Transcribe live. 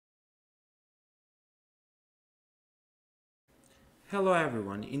Hello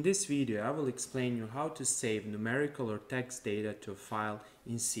everyone, in this video I will explain you how to save numerical or text data to a file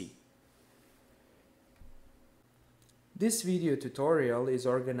in C. This video tutorial is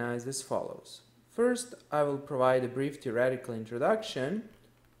organized as follows. First, I will provide a brief theoretical introduction.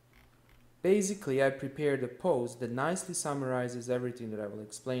 Basically, I prepared a post that nicely summarizes everything that I will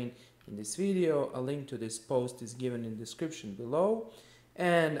explain in this video. A link to this post is given in the description below.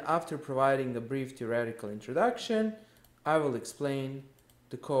 And after providing a brief theoretical introduction, I will explain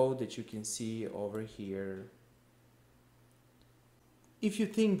the code that you can see over here. If you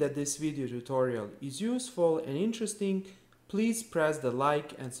think that this video tutorial is useful and interesting, please press the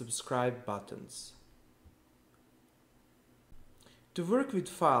like and subscribe buttons. To work with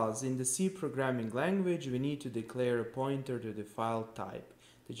files in the C programming language, we need to declare a pointer to the file type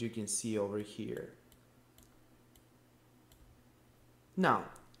that you can see over here. Now,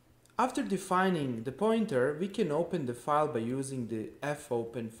 after defining the pointer, we can open the file by using the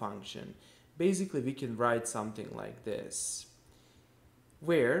fopen function. Basically, we can write something like this,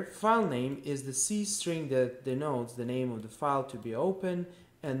 where file name is the C string that denotes the name of the file to be opened,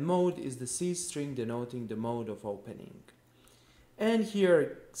 and mode is the C string denoting the mode of opening. And here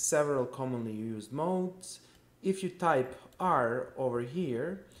are several commonly used modes. If you type R over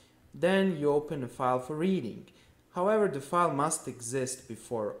here, then you open a file for reading. However, the file must exist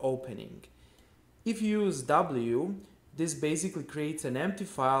before opening. If you use W, this basically creates an empty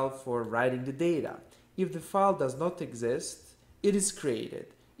file for writing the data. If the file does not exist, it is created.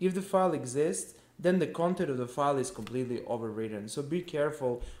 If the file exists, then the content of the file is completely overwritten. So be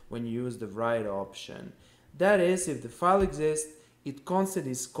careful when you use the write option. That is, if the file exists, its content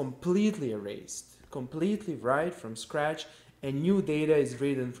is completely erased, completely write from scratch, and new data is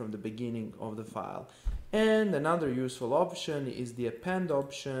written from the beginning of the file. And another useful option is the append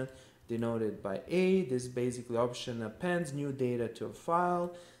option, denoted by A. This basically option appends new data to a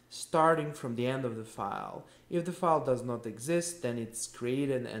file starting from the end of the file. If the file does not exist, then it's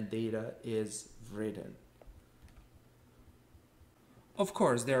created and data is written. Of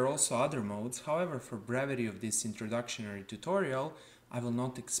course, there are also other modes. However, for brevity of this introductory tutorial, I will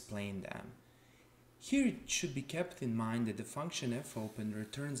not explain them. Here it should be kept in mind that the function fopen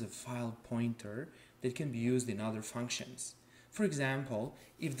returns a file pointer that can be used in other functions. For example,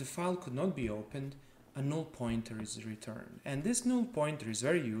 if the file could not be opened, a null pointer is returned. And this null pointer is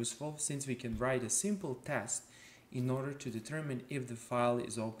very useful since we can write a simple test in order to determine if the file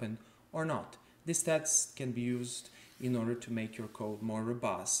is open or not. This test can be used in order to make your code more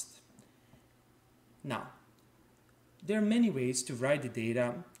robust. Now, there are many ways to write the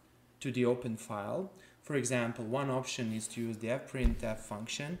data to the open file. For example, one option is to use the fprintf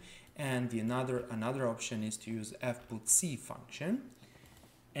function, and another option is to use fputc function.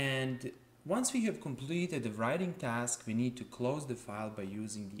 And once we have completed the writing task, we need to close the file by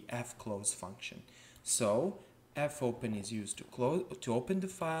using the fclose function. So fopen is used to open the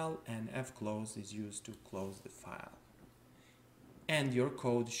file, and fclose is used to close the file. And your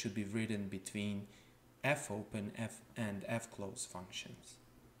code should be written between fopen and fclose functions.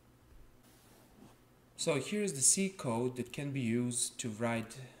 So here's the C code that can be used to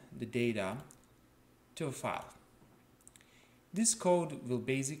write the data to a file. This code will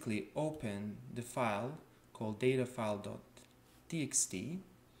basically open the file called datafile.txt.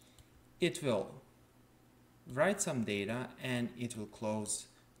 It will write some data and it will close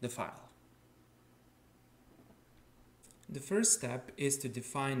the file. The first step is to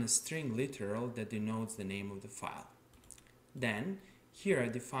define a string literal that denotes the name of the file. Then, here I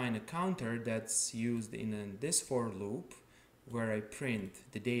define a counter that's used in this for loop where I print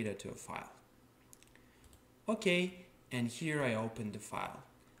the data to a file. Okay, and here I open the file.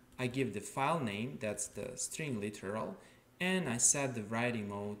 I give the file name, that's the string literal, and I set the writing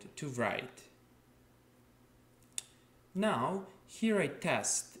mode to write. Now, here I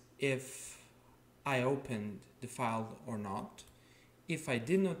test if I opened the file or not. If I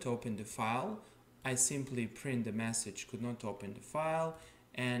did not open the file, I simply print the message could not open the file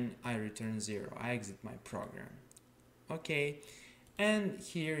and I return 0. I exit my program. Okay, and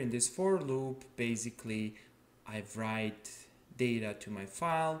here in this for loop, basically I write data to my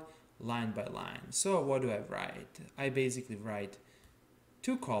file line by line. So what do I write? I basically write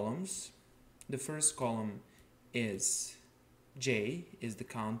two columns. The first column is J, is the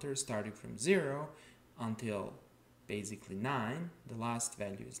counter starting from 0 until basically 9. The last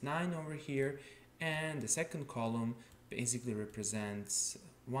value is 9 over here. And the second column basically represents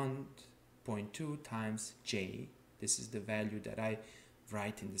 1.2 times J. This is the value that I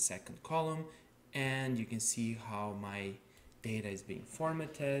write in the second column. And you can see how my data is being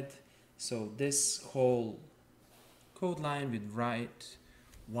formatted. So this whole code line will write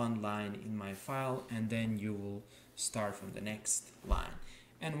one line in my file, and then you will start from the next line.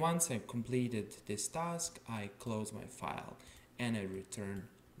 And once I've completed this task, I close my file and I return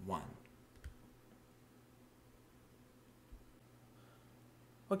 1.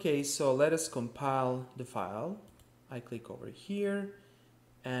 Okay, so let us compile the file. I click over here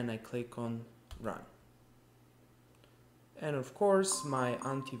and I click on Run. And of course, my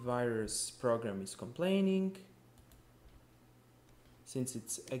antivirus program is complaining. Since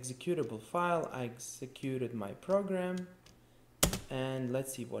it's executable file, I executed my program, and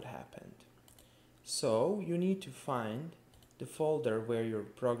let's see what happened. So you need to find the folder where your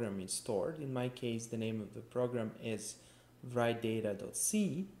program is stored. In my case, the name of the program is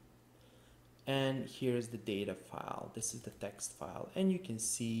writedata.c, and here's the data file. This is the text file, and you can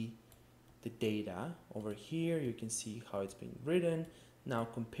see the data over here. You can see how it's been written. Now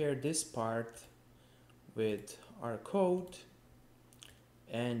compare this part with our code,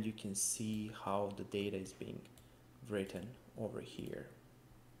 and you can see how the data is being written over here.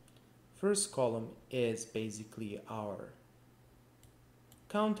 First column is basically our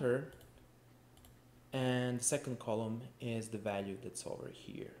counter, and the second column is the value that's over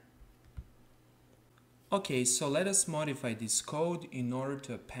here. Okay, so let us modify this code in order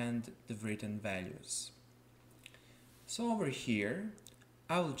to append the written values. So over here,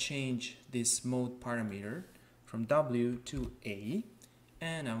 I will change this mode parameter from W to A,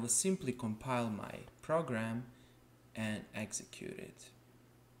 and I will simply compile my program and execute it.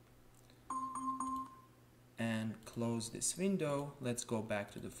 And close this window. Let's go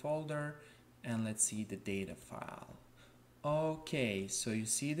back to the folder and let's see the data file. Okay, so you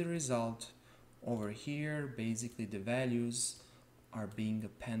see the result over here. Basically the values are being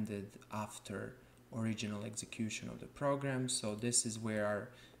appended after original execution of the program. So this is where our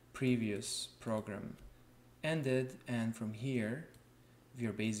previous program ended, and from here we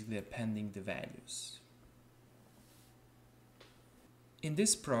are basically appending the values. In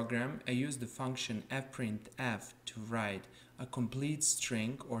this program, I use the function fprintf to write a complete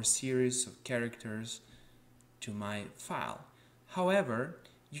string or series of characters to my file. However,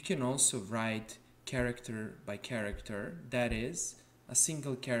 you can also write character by character, that is, a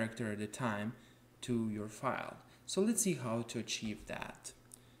single character at a time, to your file. So let's see how to achieve that.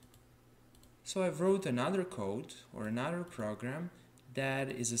 So I've wrote another code or another program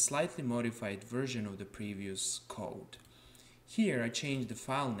that is a slightly modified version of the previous code. Here I change the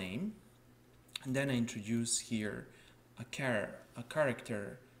file name, and then I introduce here a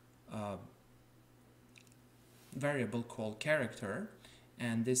character variable called character,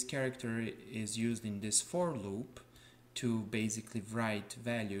 and this character is used in this for loop to basically write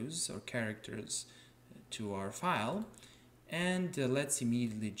values or characters to our file. And let's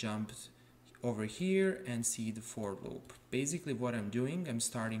immediately jump over here and see the for loop. Basically what I'm doing, I'm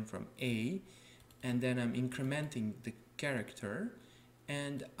starting from A, and then I'm incrementing the character,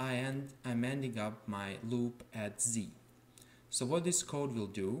 and I'm ending up my loop at Z. So what this code will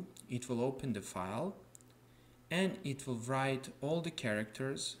do, it will open the file and it will write all the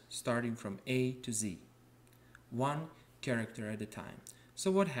characters starting from A to Z, one character at a time.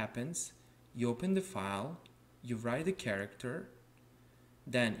 So what happens, you open the file, you write the character,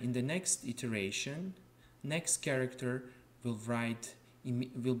 then in the next iteration, next character will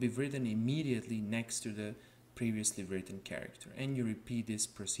be written immediately next to the previously written character, and you repeat this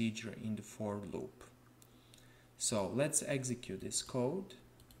procedure in the for loop. So let's execute this code.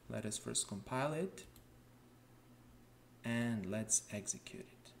 Let us first compile it and let's execute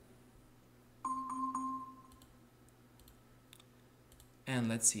it. And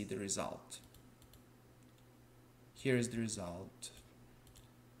let's see the result. Here is the result.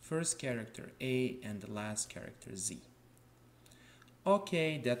 First character A and the last character Z.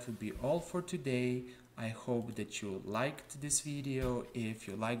 Okay, that would be all for today. I hope that you liked this video. If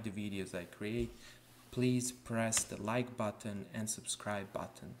you like the videos I create, please press the like button and subscribe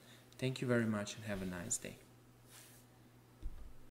button. Thank you very much and have a nice day.